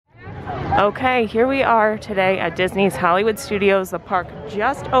Okay, here we are today at Disney's Hollywood Studios. The park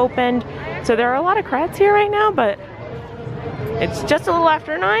just opened, so there are a lot of crowds here right now, but it's just a little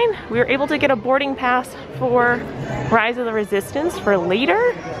after 9. We were able to get a boarding pass for Rise of the Resistance for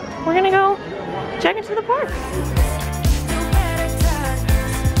later. We're gonna go check into the park.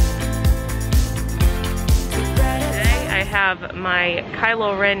 Today I have my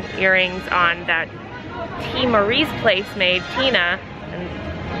Kylo Ren earrings on that T. Marie's Place made, Tina, and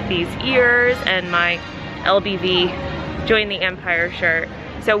these ears, and my LBV Join the Empire shirt.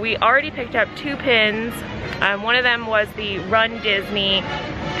 So we already picked up 2 pins. One of them was the Run Disney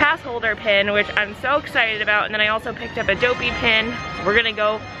pass holder pin, which I'm so excited about, and then I also picked up a Dopey pin. We're gonna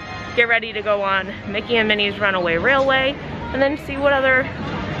go get ready to go on Mickey and Minnie's Runaway Railway, and then see what other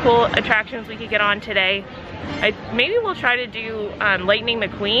cool attractions we could get on today. Maybe we'll try to do Lightning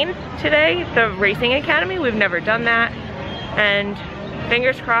McQueen today, the Racing Academy. We've never done that. And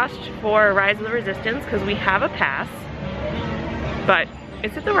fingers crossed for Rise of the Resistance, because we have a pass. But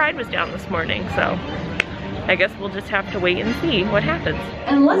it said the ride was down this morning, so I guess we'll just have to wait and see what happens.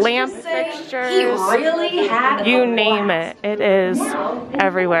 And lamp fixtures, he really had you name it. It is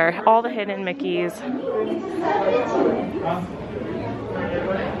everywhere. All the hidden Mickeys.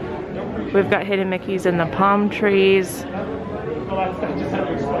 We've got hidden Mickeys in the palm trees.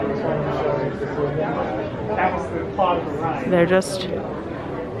 They're just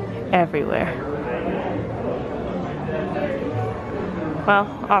everywhere. Well,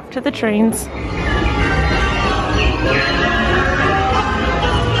 off to the trains.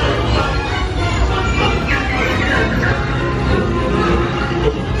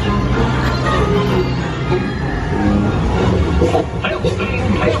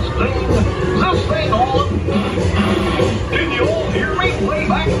 This thing on? Did you all hear me way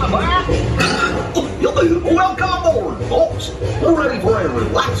back in the back? Welcome aboard, folks. We're ready for a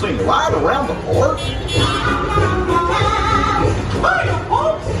relaxing ride around the park. Hi,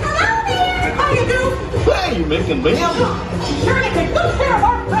 folks. Hello there. How you do? Hey, Mick and Mim. Sure you can go care of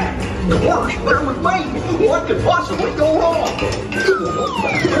our thing. Of course, bear with me. What could possibly go wrong?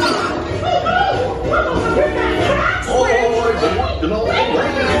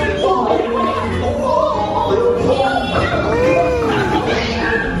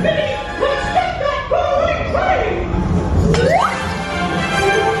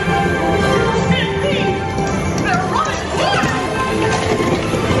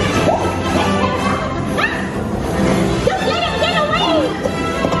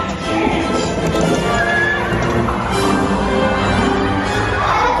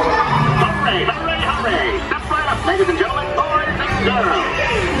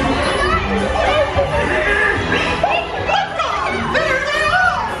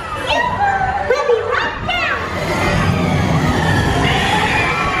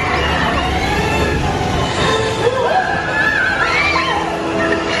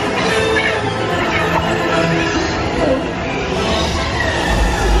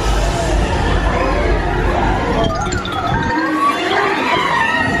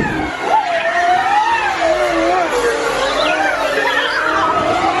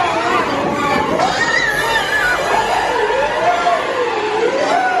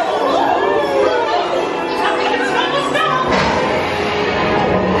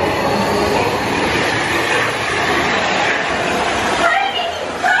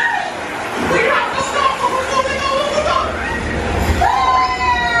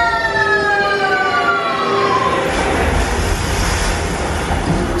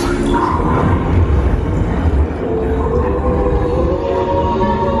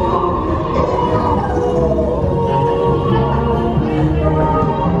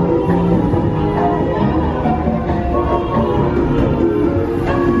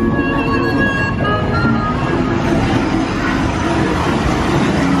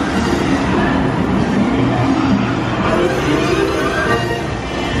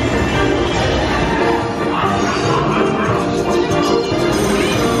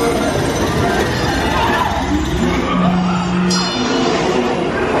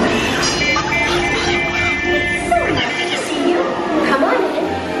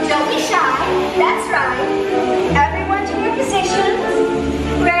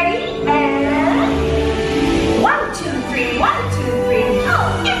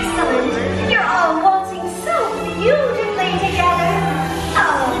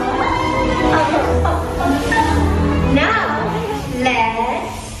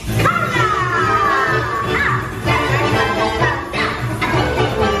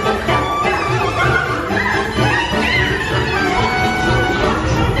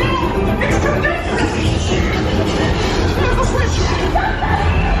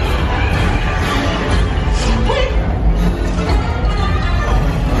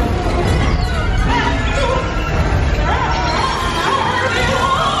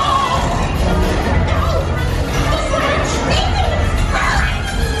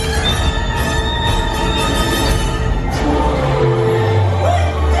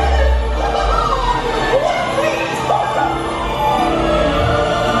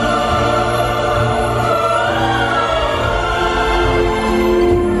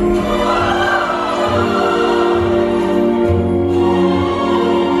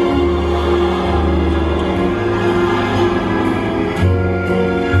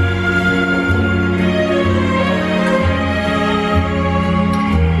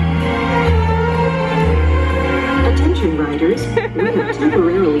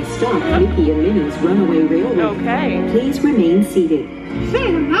 Mickey and Minnie's Runaway Railway. Okay. Please remain seated. Say,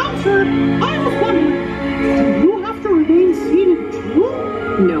 announcer, I was wondering, do you have to remain seated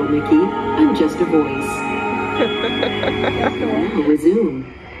too? No, Mickey, I'm just a voice. Now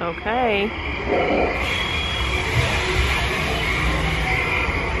resume. Okay.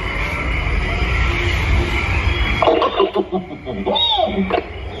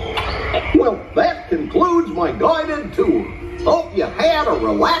 Well, that concludes my guided tour. Hope you had a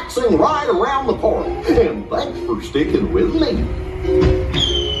relaxing ride around the park, and thanks for sticking with me.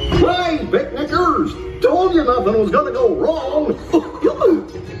 Hey, picnickers! Told you nothing was gonna go wrong.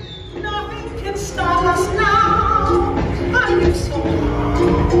 Nothing can stop us now. I knew so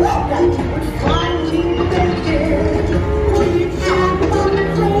long that you would find me there. We can't go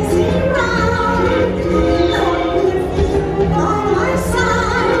crazy round. Knowing with you by my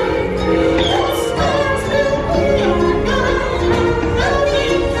side, the stars will be our guide.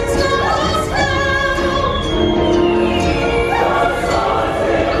 Nothing can stop us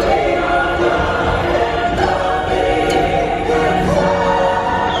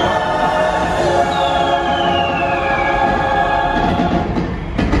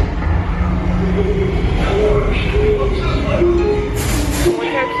Look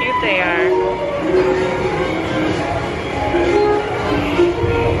how cute they are.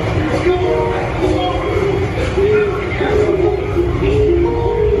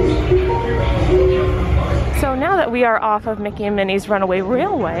 So now that we are off of Mickey and Minnie's Runaway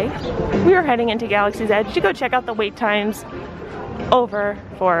Railway, we are heading into Galaxy's Edge to go check out the wait times over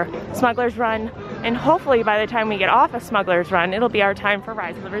for Smuggler's Run, and hopefully by the time we get off of Smuggler's Run, it'll be our time for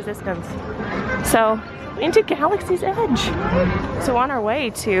Rise of the Resistance. So, into Galaxy's Edge. So on our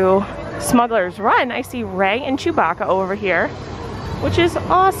way to Smuggler's Run, I see Ray and Chewbacca over here, which is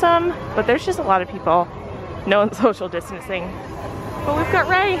awesome, but there's just a lot of people. No one's social distancing. But we've got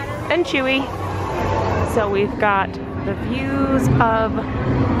Ray and Chewie. So we've got the views of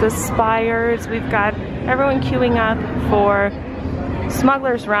the spires. We've got everyone queuing up for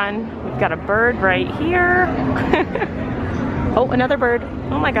Smuggler's Run. We've got a bird right here. Oh, another bird.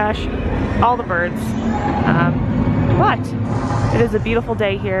 Oh my gosh. All the birds. But it is a beautiful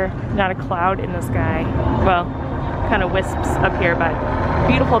day here. Not a cloud in the sky. Well, kind of wisps up here, but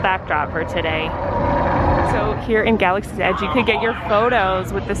beautiful backdrop for today. So here in Galaxy's Edge, you could get your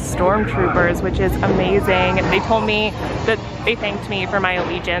photos with the stormtroopers, which is amazing. They told me that they thanked me for my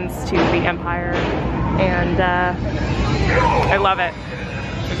allegiance to the Empire, and I love it.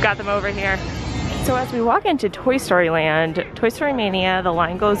 We've got them over here. So as we walk into Toy Story Land, Toy Story Mania, the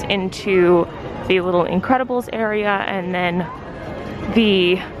line goes into the little Incredibles area, and then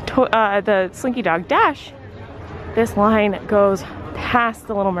the Slinky Dog Dash, this line goes past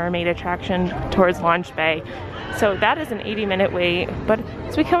the Little Mermaid attraction towards Launch Bay. So that is an 80-minute wait, but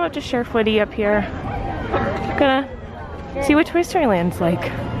as we come up to Sharefooty up here, we're gonna see what Toy Story Land's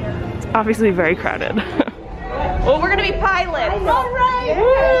like. It's obviously very crowded. Well, we're gonna be pilots! Alright!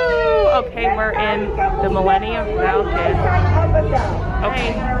 Woo! Okay, we're in the Millennium Falcon.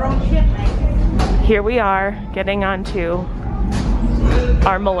 Okay. Here we are, getting onto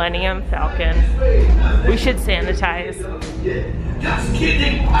our Millennium Falcon. We should sanitize. Just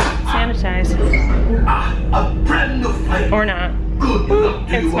kidding. Sanitize. A brand new flight. Or not. Good luck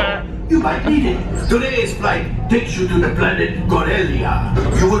to It's you all. not. You might need it. Today's flight takes you to the planet Corellia.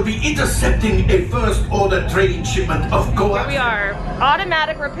 You will be intercepting a first-order trade shipment of Here we are.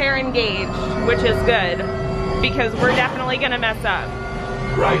 Automatic repair engaged, which is good, because we're definitely gonna mess up.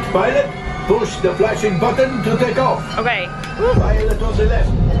 Right, pilot. Push the flashing button to take off. Okay. Pilot on the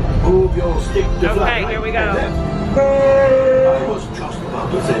left. Move your stick to fly Okay, right here we go. and left. I was just about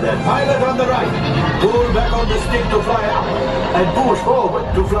to say that. Pilot on the right. Pull back on the stick to fly up. And push forward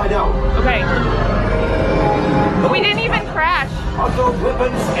to fly down. Okay. We didn't even crash. Auto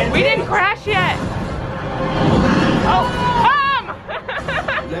weapons and We didn't crash yet. Oh, Mom!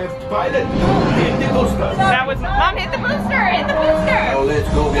 left pilot. Hit the booster. That was Mom. Hit the booster. Hit the booster. Now let's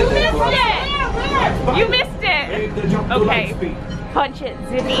go get You that missed booster. it. You missed it. Make the jump to Okay. light speed. Punch it,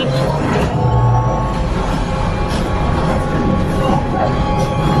 Zippy.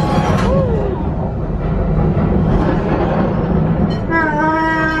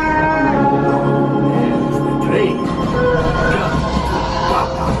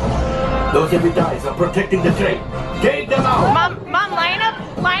 Those heavy ties are protecting the train. Take them out. Mom, line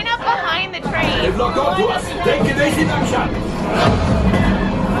up behind the train. They've locked onto us. Take evasive action.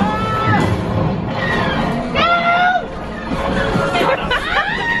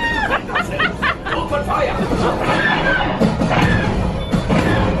 Open fire.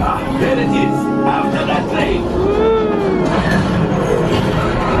 There it is. After that train.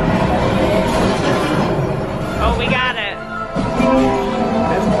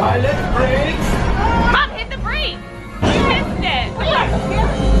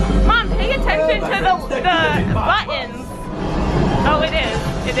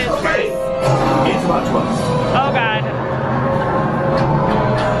 is worse. It's much worse. Oh God.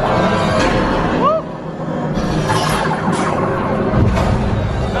 Woo.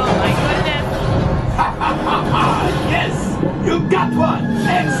 Oh my goodness. Yes, you got one.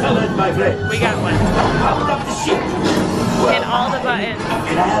 Excellent, my friend. We got one. Power up the ship. Hit all the buttons.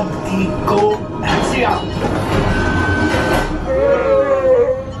 Grab the coaxium.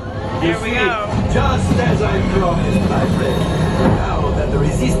 There we go. Just as I promised, my friend. Now that the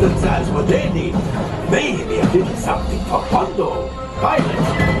resistance has what they need, maybe a little something for Pondo. Pilot,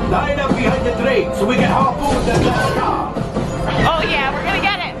 line up behind the train so we can harpoon the last car. Oh yeah, we're gonna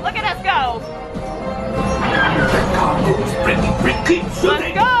get it. Look at us go. The cargo's pretty Let's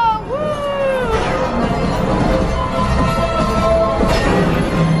shooting. go. Woo.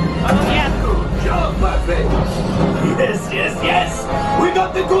 Oh yeah. Good job, my friend. Yes. We got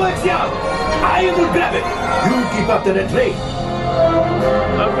the coaxium. I will grab it. You keep up to the train.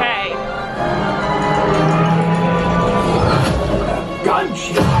 Okay.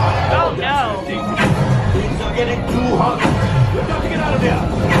 Gunship. Oh no. Things are getting too hot. We've got to get out of here.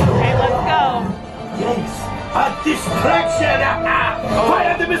 Okay, let's go. Yes, a distraction.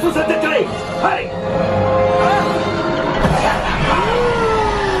 Fire the missiles at the train. Hurry.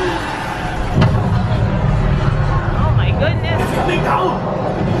 Oh my goodness. Coming down.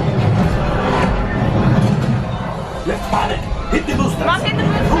 Let's pilot. Hit the booster. Come on, hit the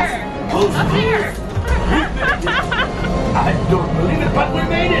booster. Boost. Up here. I don't believe it, but we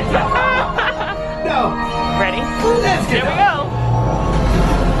made it. Now, Ready? let's get Here we out. go.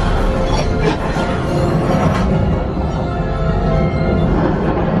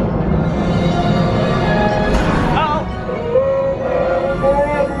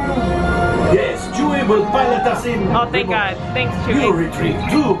 Yes, Chewie will pilot us in. Oh, thank God. Thanks, You Chewie. retrieve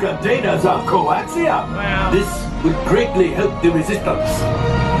 2 containers of coaxium. Wow. This will greatly help the resistance.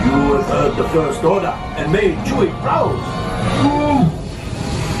 You have heard the First Order and made Chewie proud.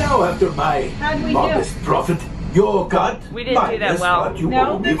 Now, after my modest profit, your cut We didn't do that minus well. what you No.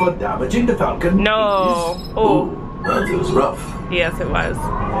 owe me for damaging the Falcon. No. is- Oh. That was rough. Yes, it was.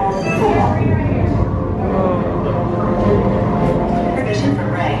 Permission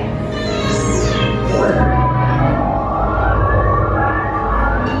from Ray.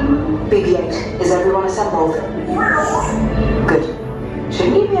 BB-8, is everyone assembled? Good.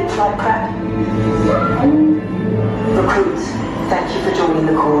 Shouldn't you be in flight prep? Recruits, thank you for joining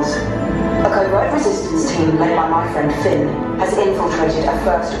the cause. A covert resistance team led by my friend Finn has infiltrated a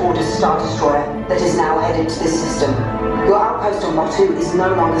First Order Star Destroyer that is now headed to this system. Your outpost on Batu is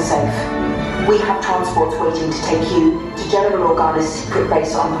no longer safe. We have transports waiting to take you to General Organa's secret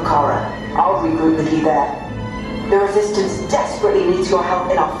base on Pucara. I'll regroup with you there. The Resistance desperately needs your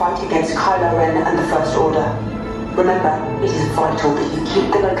help in our fight against Kylo Ren and the First Order. Remember, it is vital that you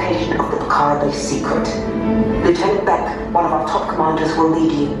keep the location of the Pucara base secret. Lieutenant Beck, one of our top commanders, will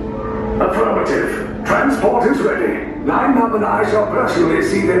lead you. Affirmative. Transport is ready. Line-Up and I shall personally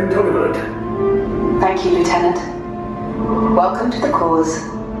see them delivered. Thank you, Lieutenant. Welcome to the cause.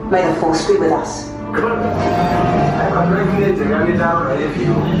 May the Force be with us. Good.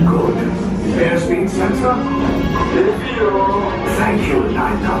 Good. Airspeed sensor? Thank you,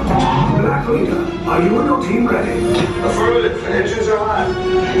 Line-Up. Black Leader, are you and your team ready? Affirmative. Engines are hot.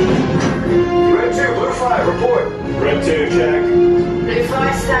 Red 2, Blue 5, report. Red 2, check. Blue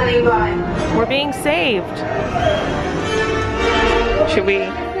 5 standing by. We're being saved. Should we?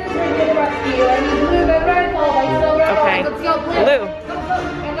 Okay. Blue.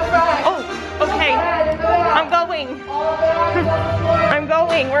 Oh, okay. I'm going. I'm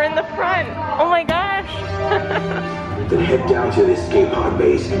going. We're in the front. Oh my gosh. Then head down to the escape pod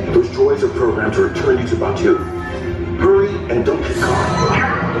base. Those droids are programmed to return you to Batu. Hurry and don't get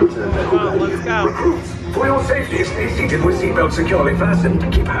caught. Lieutenant Beck will guide you. Let's go. Recruits, for your safety, stay seated with seatbelts securely fastened.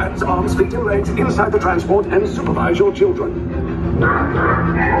 Keep hands, arms, feet, and legs inside the transport and supervise your children.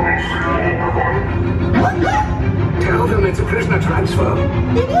 Tell them it's a prisoner transfer.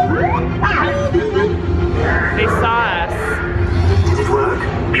 They saw us. Did it work?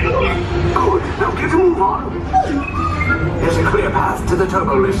 Good. Now get a move on. There's a clear path to the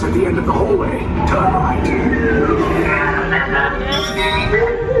turbo lifts at the end of the hallway. Turn right.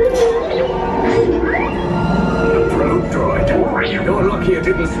 The probe droid. You're lucky it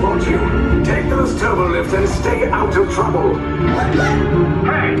didn't spot you. Take those turbo lifts and stay out of trouble.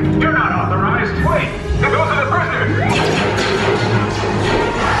 Hey, you're not authorized. Wait, those are the prisoners.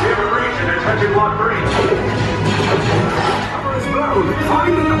 We have a breach in detention block breach. Cover is blown.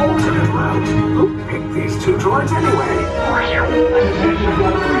 Find an alternate route. Who picked these two droids anyway? Detention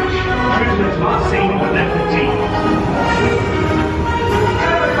block breach. Prisoners not seen with empty.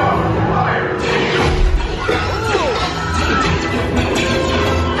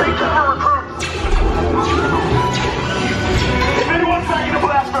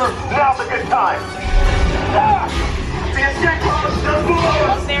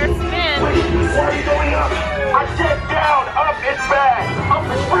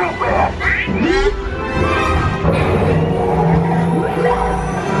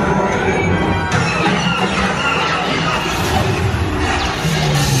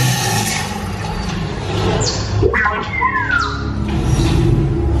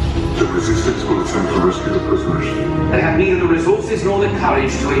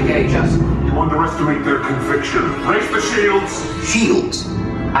 to engage us. You underestimate their conviction. Raise the shields! Shields?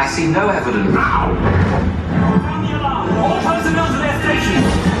 I see no evidence. Now! Sound the alarm! All personnel to their stations!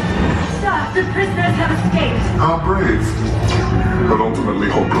 Sir, the prisoners have escaped. How brave, but ultimately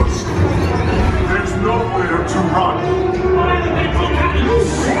hopeless. There's nowhere to run. Fire the ventral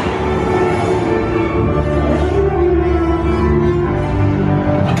cannons!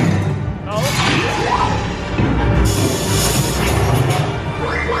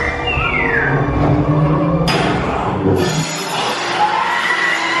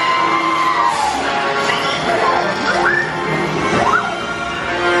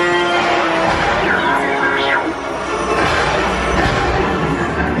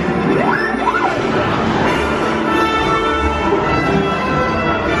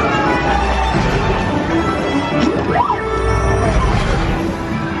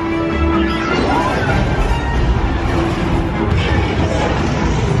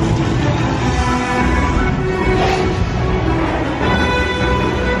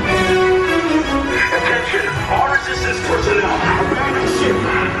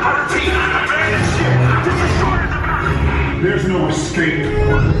 There's no escape.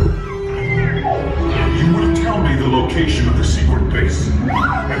 You will tell me the location of the secret base,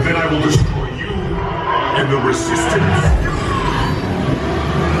 and then I will destroy you and the Resistance.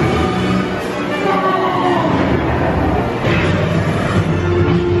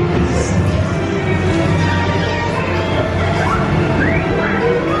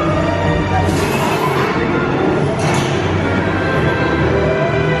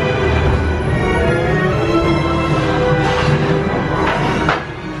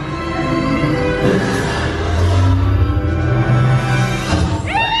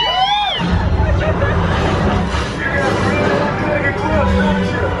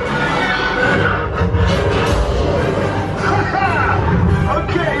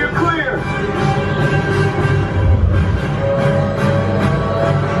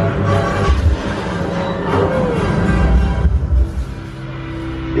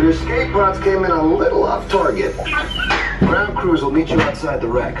 Your escape pods came in a little off target. Ground crews will meet you outside the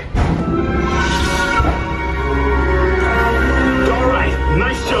wreck. All right,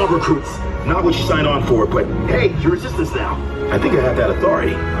 nice job, recruits. Not what you signed on for, but hey, you're Resistance now. I think I have that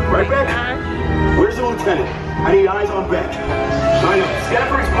authority. Right, Beck? Where's the lieutenant? I need eyes on Beck. I know. Scan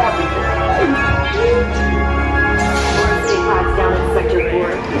for his pocket. Escape pods down in Sector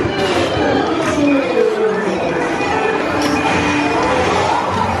 4.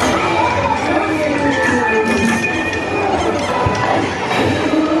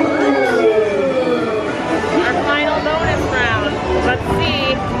 Let's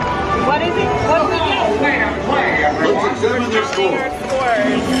see. What is it? What do we get? Let's examine their score.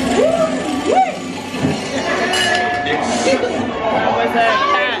 That was a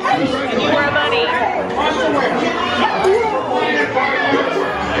cat, and you were a bunny.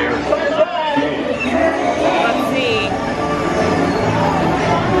 Let's see.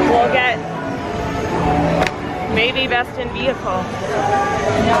 We'll get maybe best in vehicle.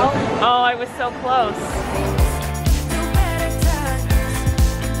 No? Oh, I was so close.